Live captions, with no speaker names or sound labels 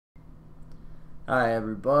Hi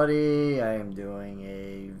everybody, I am doing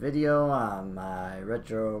a video on my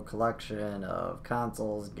retro collection of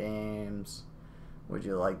consoles, games. Would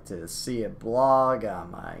you like to see a blog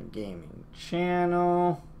on my gaming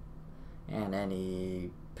channel? And any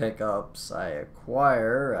pickups I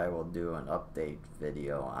acquire, I will do an update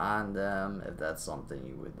video on them if that's something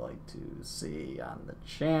you would like to see on the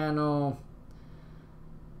channel.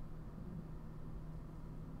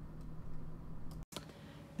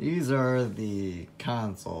 These are the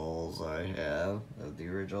consoles I have of the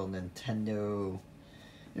original Nintendo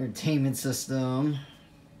Entertainment System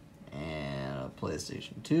and a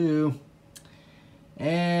PlayStation 2.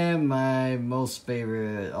 And my most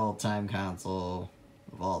favorite all-time console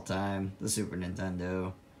of all time, the Super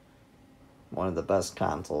Nintendo. One of the best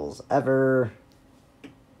consoles ever.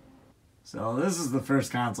 So this is the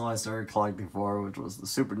first console I started collecting for, which was the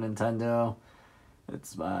Super Nintendo.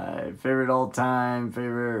 It's my favorite all-time,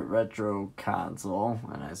 favorite retro console,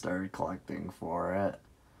 and I started collecting for it.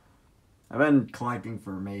 I've been collecting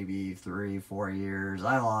for maybe 3-4 years.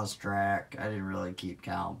 I lost track. I didn't really keep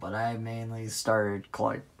count, but I mainly started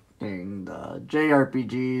collecting the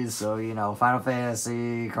JRPGs, so you know, Final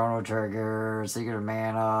Fantasy, Chrono Trigger, Secret of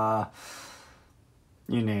Mana,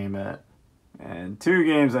 you name it. And two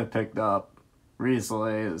games I picked up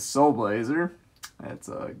recently is Soul Blazer. It's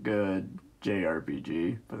a good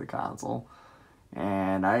JRPG for the console.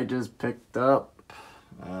 And I just picked up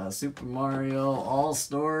Super Mario All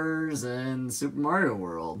Stars and Super Mario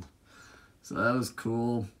World. So that was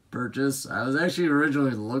cool purchase. I was actually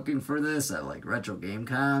originally looking for this at like Retro Game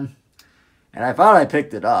Con. And I thought I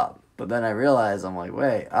picked it up. But then I realized, I'm like,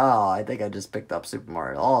 wait, I think I just picked up Super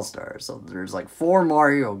Mario All Stars. So there's like 4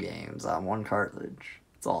 Mario games on one cartridge.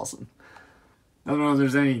 It's awesome. I don't know if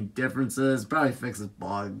there's any differences. Probably fixes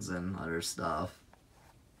bugs and other stuff.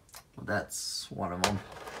 But that's one of them.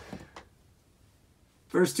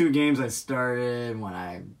 First 2 games I started when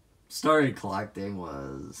I started collecting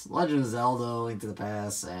was Legend of Zelda, Link to the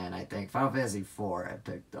Past, and I think Final Fantasy IV I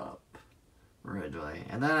picked up originally.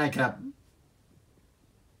 And then I kept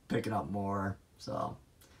picking up more, so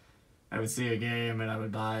I would see a game and I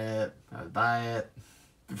would buy it. I would buy it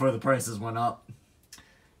before the prices went up.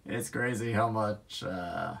 It's crazy how much,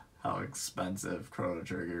 how expensive Chrono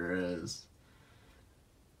Trigger is.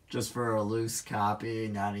 Just for a loose copy,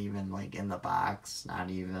 not even like in the box, not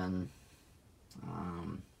even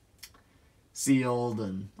sealed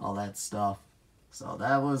and all that stuff. So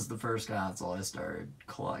that was the first console I started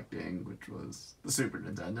collecting, which was the Super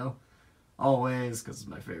Nintendo. Always, because it's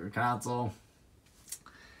my favorite console.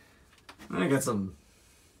 Then I got some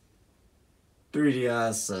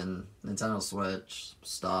 3DS and Nintendo Switch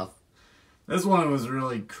stuff. This one was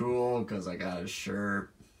really cool because I got a shirt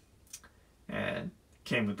and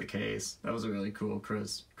came with the case. That was a really cool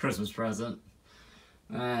Christmas present.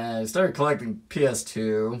 I started collecting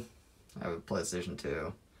PS2. I have a PlayStation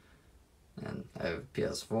 2. And I have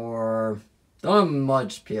PS4. Don't have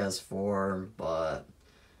much PS4, but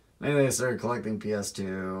mainly I started collecting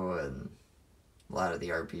PS2 and a lot of the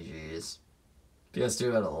RPGs.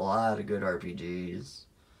 PS2 had a lot of good RPGs.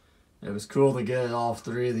 It was cool to get all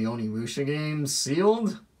 3 of the Onimusha games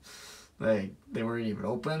sealed. They weren't even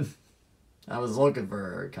open. I was looking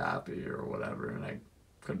for a copy or whatever, and I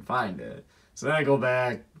couldn't find it. So then I go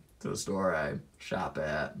back to the store I shop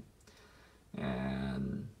at,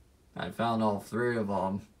 and I found all 3 of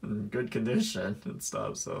them in good condition and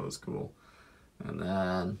stuff, so it was cool. And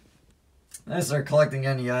then I started collecting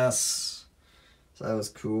NES, so that was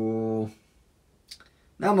cool.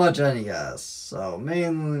 Not much NES, so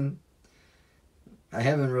mainly I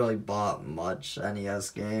haven't really bought much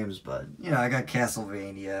NES games, but you know, I got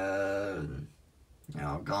Castlevania and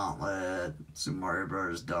Gauntlet, Super Mario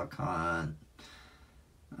Bros. Duck Hunt,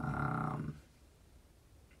 um,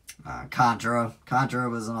 Contra. Contra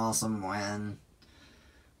was an awesome win.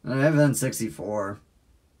 And I have N64,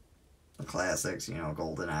 the classics,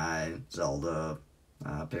 GoldenEye, Zelda,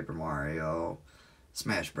 Paper Mario,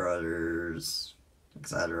 Smash Brothers,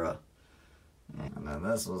 etc. And then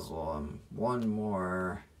this was one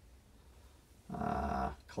more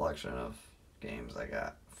collection of games I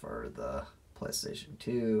got for the PlayStation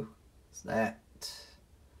 2. It's that.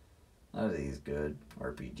 None of these good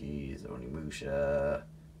RPGs. Onimusha,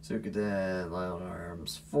 Suikoden, Lion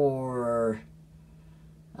Arms 4,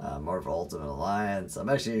 Marvel Ultimate Alliance. I'm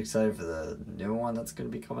actually excited for the new one that's going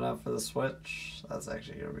to be coming out for the Switch. That's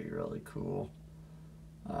actually going to be really cool.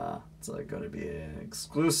 It's going to be an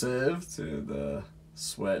exclusive to the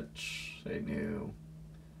Switch. A new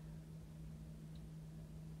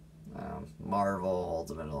Marvel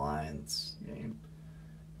Ultimate Alliance game.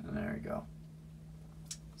 And there you go.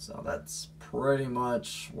 So that's pretty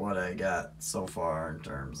much what I got so far in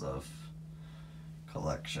terms of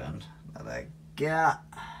collection that I got.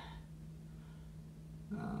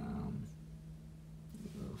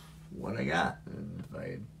 What I got, and if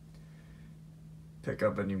I pick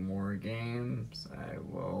up any more games, I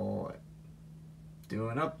will do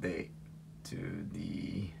an update to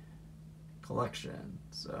the collection.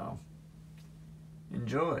 So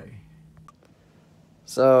enjoy.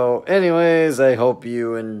 So anyways, I hope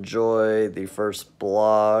you enjoy the first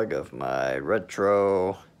blog of my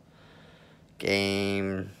retro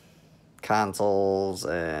game consoles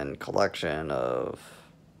and collection of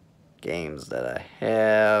games that I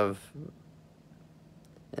have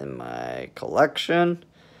in my collection.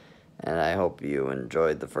 And I hope you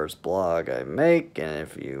enjoyed the first blog I make, and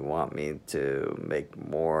if you want me to make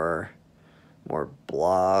more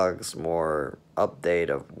blogs, more update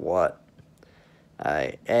of what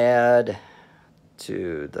I add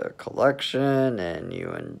to the collection, and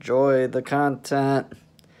you enjoy the content,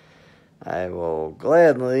 I will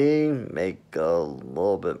gladly make a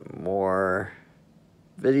little bit more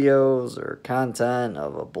videos or content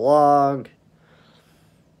of a blog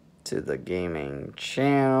to the gaming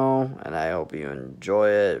channel, and I hope you enjoy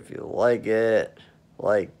it. If you like it,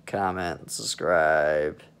 like, comment,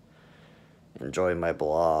 subscribe, enjoy my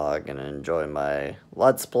blog, and enjoy my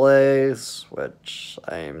Let's Plays, which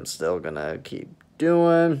I am still gonna keep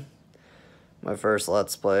doing. My first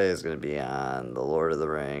Let's Play is going to be on The Lord of the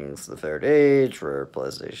Rings, The Third Age for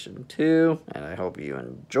PlayStation 2, and I hope you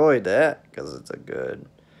enjoyed that, because it's a good,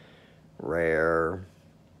 rare,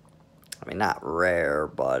 I mean, not rare,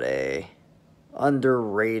 but a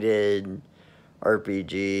underrated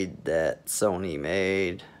RPG that Sony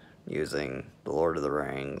made using The Lord of the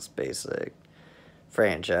Rings basic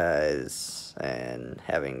franchise and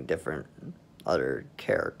having different other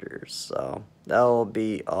characters. So that'll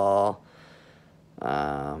be all.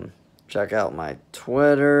 Check out my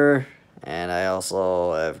Twitter, and I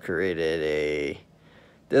also have created a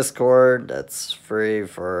Discord that's free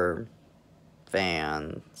for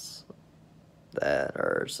fans that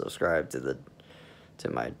are subscribed to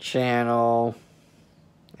my channel,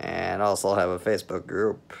 and also have a Facebook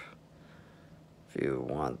group if you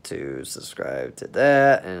want to subscribe to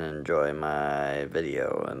that and enjoy my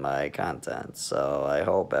video and my content. So I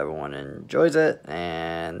hope everyone enjoys it,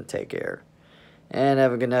 and take care. And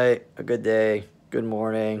have a good night, a good day, good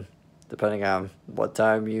morning, depending on what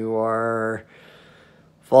time you are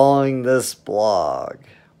following this blog.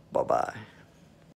 Bye-bye.